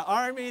 believe me. The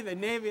Army, the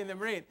Navy, and the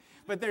Marines.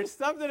 But there's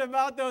something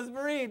about those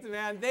Marines,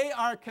 man. They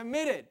are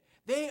committed.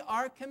 They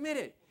are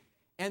committed.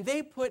 And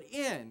they put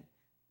in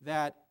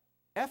that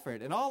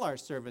effort. And all our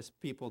service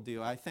people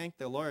do. I thank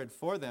the Lord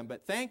for them.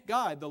 But thank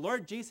God, the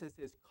Lord Jesus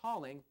is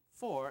calling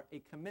for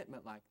a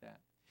commitment like that.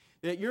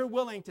 That you're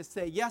willing to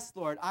say, yes,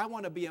 Lord, I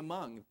want to be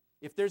among.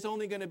 If there's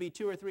only going to be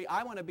 2 or 3,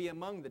 I want to be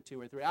among the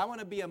 2 or 3. I want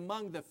to be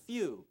among the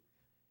few.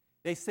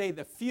 They say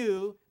the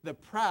few, the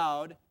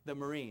proud, the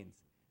Marines.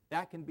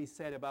 That can be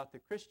said about the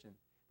Christian.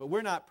 But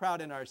we're not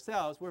proud in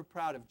ourselves. We're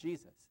proud of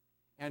Jesus.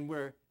 And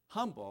we're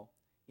humble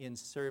in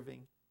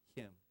serving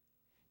him.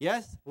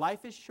 Yes,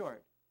 life is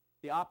short.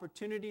 The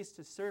opportunities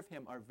to serve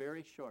him are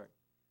very short.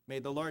 May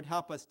the Lord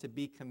help us to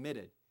be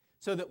committed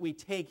so that we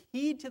take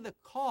heed to the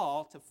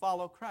call to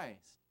follow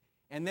Christ.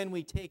 And then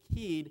we take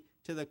heed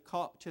to the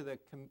call, to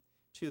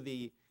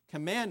the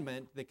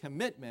commandment, the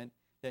commitment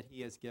that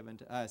he has given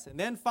to us. And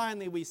then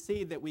finally we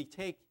see that we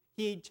take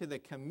heed to the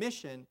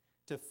commission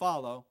to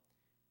follow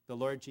the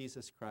Lord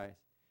Jesus Christ.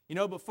 You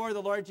know, before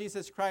the Lord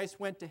Jesus Christ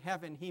went to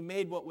heaven, he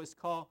made what was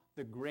called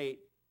the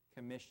Great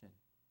Commission.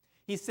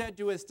 He said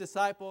to his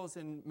disciples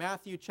in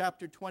Matthew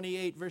chapter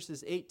 28,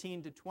 verses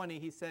 18 to 20,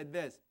 he said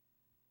this: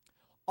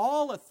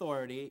 all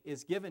authority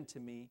is given to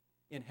me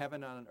in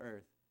heaven and on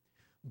earth.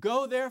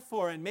 Go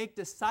therefore and make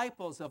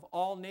disciples of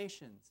all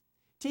nations,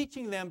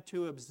 teaching them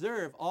to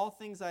observe all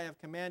things I have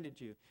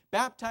commanded you,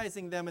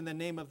 baptizing them in the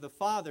name of the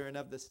Father and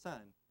of the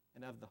Son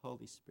and of the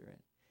Holy Spirit.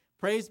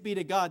 Praise be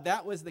to God.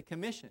 That was the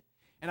commission.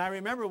 And I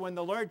remember when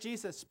the Lord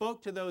Jesus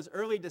spoke to those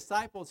early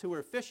disciples who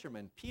were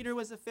fishermen. Peter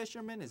was a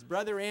fisherman, his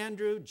brother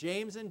Andrew,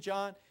 James and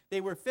John,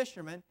 they were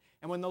fishermen.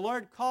 And when the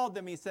Lord called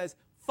them, he says,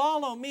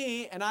 follow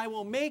me and I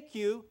will make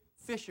you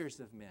fishers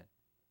of men.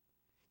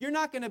 You're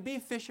not going to be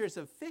fishers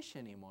of fish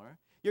anymore.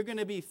 You're going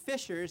to be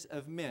fishers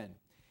of men.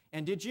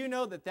 And did you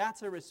know that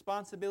that's a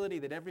responsibility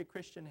that every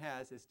Christian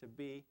has, is to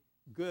be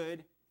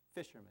good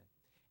fishermen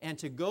and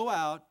to go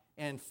out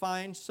and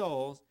find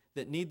souls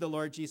that need the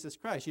Lord Jesus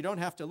Christ. You don't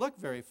have to look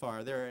very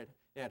far. They're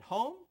at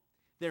home,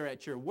 they're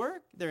at your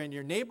work, they're in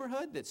your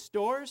neighborhood, at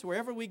stores,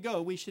 wherever we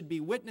go, we should be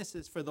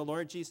witnesses for the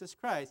Lord Jesus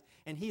Christ.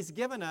 And he's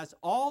given us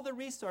all the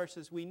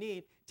resources we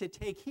need to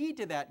take heed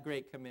to that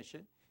great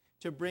commission,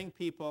 to bring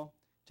people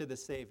to the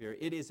Savior.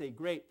 It is a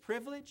great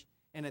privilege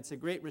and it's a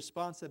great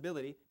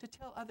responsibility to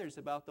tell others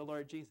about the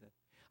Lord Jesus.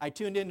 I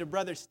tuned into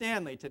Brother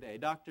Stanley today,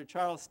 Dr.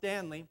 Charles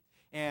Stanley,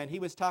 and he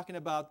was talking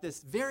about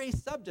this very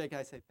subject.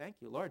 I said, thank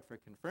you, Lord, for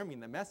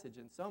confirming the message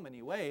in so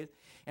many ways.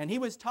 And he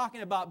was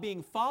talking about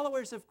being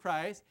followers of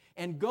Christ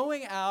and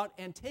going out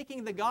and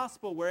taking the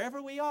gospel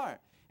wherever we are.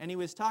 And he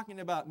was talking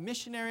about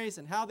missionaries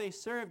and how they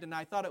served, and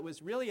I thought it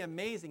was really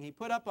amazing. He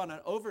put up on an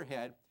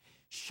overhead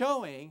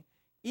showing,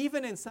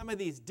 even in some of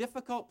these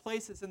difficult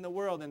places in the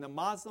world, in the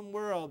Muslim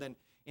world and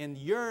in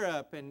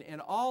Europe and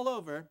all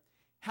over,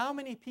 how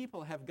many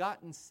people have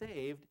gotten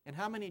saved and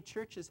how many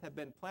churches have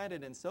been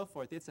planted and so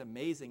forth. It's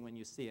amazing when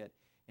you see it.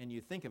 and you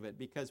think of it,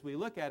 because we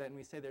look at it and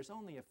we say there's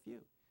only a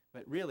few.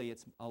 But really,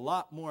 it's a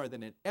lot more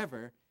than it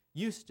ever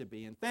used to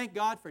be. And thank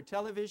God for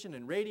television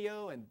and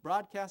radio and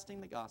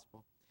broadcasting the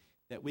gospel,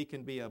 that we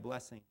can be a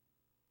blessing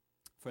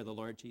for the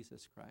Lord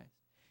Jesus Christ.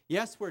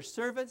 Yes, we're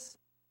servants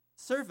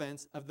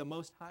of the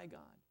Most High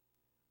God.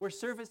 We're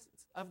servants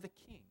of the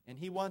King, and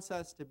he wants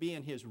us to be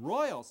in his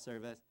royal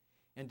service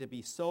and to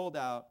be sold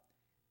out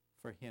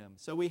for him.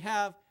 So we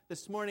have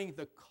this morning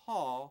the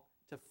call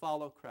to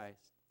follow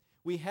Christ.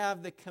 We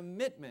have the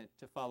commitment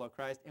to follow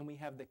Christ, and we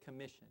have the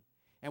commission.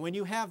 And when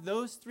you have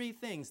those three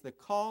things, the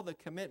call, the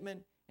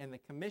commitment, and the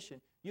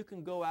commission, you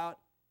can go out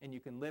and you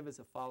can live as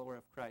a follower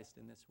of Christ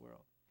in this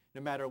world,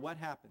 no matter what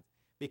happens.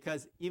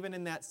 Because even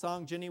in that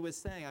song Jenny was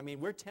saying, I mean,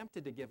 we're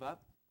tempted to give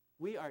up.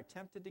 We are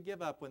tempted to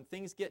give up. When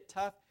things get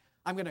tough,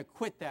 I'm going to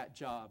quit that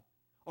job,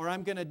 or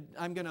I'm going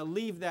to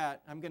leave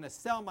that. I'm going to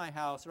sell my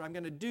house, or I'm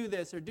going to do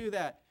this or do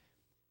that.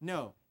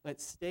 No,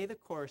 let's stay the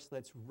course.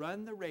 Let's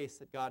run the race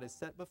that God has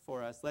set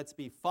before us. Let's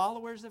be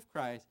followers of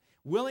Christ,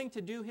 willing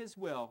to do his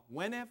will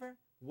whenever,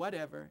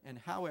 whatever, and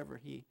however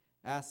he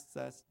asks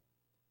us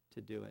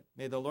to do it.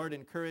 May the Lord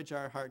encourage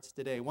our hearts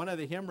today. One of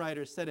the hymn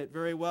writers said it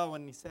very well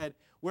when he said,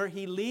 where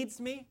he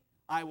leads me,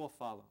 I will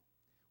follow.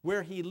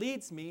 Where he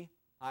leads me,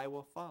 I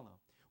will follow.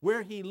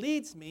 Where he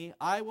leads me,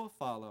 I will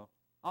follow.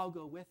 I'll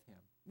go with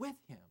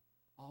him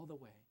all the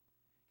way.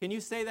 Can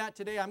you say that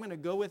today? I'm going to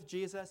go with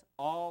Jesus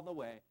all the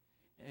way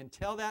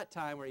until that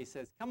time where he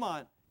says, come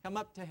on, come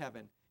up to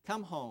heaven,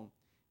 come home,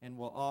 and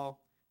we'll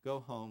all go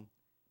home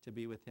to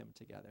be with him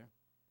together.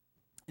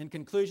 In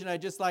conclusion,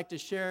 I'd just like to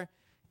share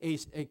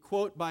a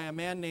quote by a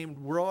man named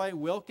Roy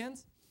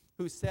Wilkins,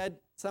 who said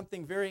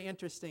something very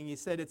interesting. He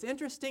said, it's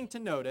interesting to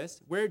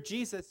notice where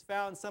Jesus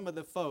found some of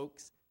the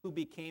folks who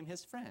became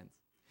his friends.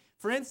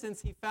 For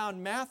instance, he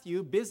found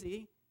Matthew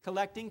busy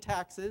collecting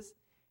taxes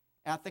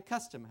at the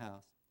custom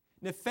house.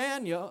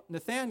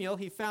 Nathanael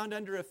he found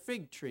under a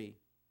fig tree.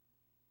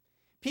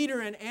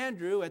 Peter and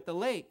Andrew at the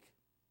lake.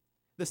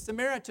 The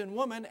Samaritan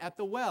woman at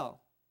the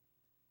well.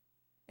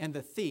 And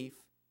the thief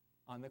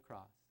on the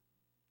cross.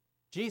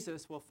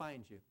 Jesus will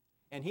find you.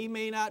 And he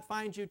may not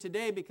find you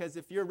today, because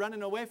if you're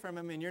running away from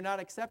him and you're not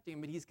accepting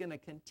him, but he's going to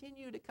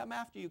continue to come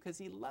after you because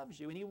he loves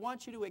you and he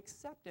wants you to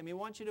accept him. He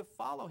wants you to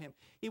follow him.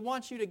 He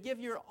wants you to give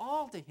your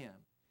all to him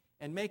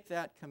and make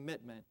that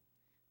commitment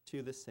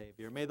to the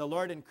Savior. May the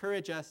Lord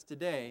encourage us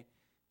today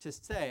to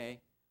say,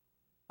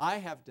 I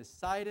have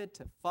decided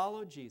to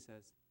follow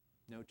Jesus,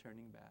 no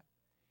turning back.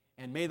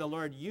 And may the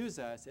Lord use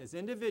us as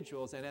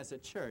individuals and as a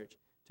church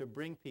to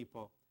bring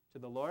people to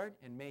the Lord,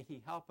 and may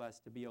he help us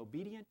to be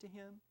obedient to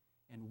him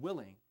and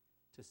willing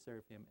to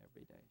serve him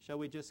every day. Shall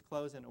we just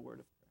close in a word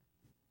of prayer?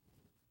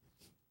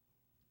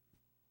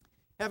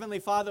 Heavenly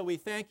Father, we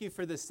thank you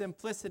for the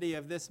simplicity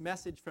of this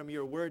message from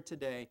your word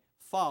today.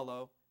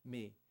 Follow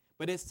me.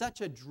 But it's such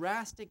a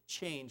drastic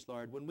change,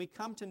 Lord. When we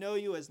come to know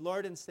you as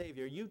Lord and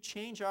Savior, you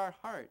change our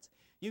hearts.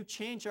 You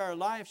change our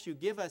lives. You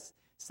give us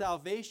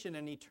salvation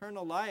and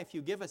eternal life.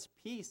 You give us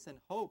peace and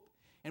hope.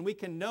 And we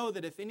can know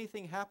that if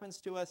anything happens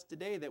to us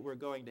today, that we're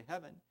going to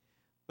heaven.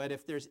 But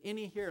if there's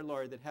any here,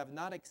 Lord, that have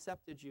not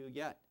accepted you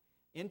yet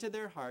into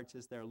their hearts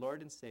as their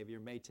Lord and Savior,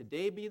 may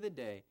today be the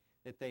day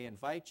that they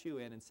invite you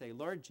in and say,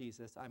 Lord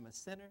Jesus, I'm a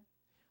sinner.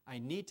 I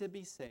need to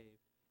be saved.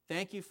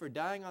 Thank you for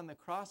dying on the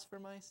cross for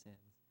my sins.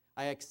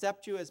 I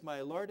accept you as my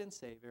Lord and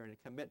Savior and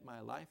commit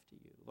my life to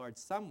you. Lord,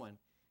 someone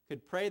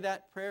could pray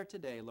that prayer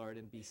today, Lord,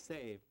 and be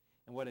saved.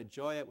 And what a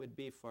joy it would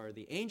be for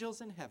the angels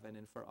in heaven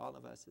and for all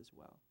of us as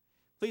well.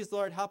 Please,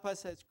 Lord, help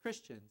us as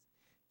Christians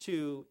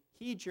to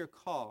heed your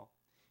call,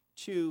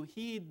 to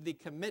heed the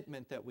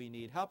commitment that we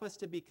need. Help us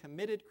to be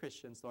committed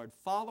Christians, Lord,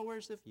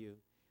 followers of you,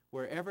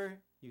 wherever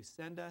you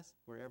send us,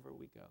 wherever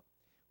we go.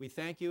 We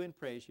thank you and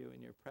praise you in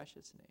your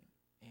precious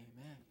name.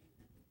 Amen.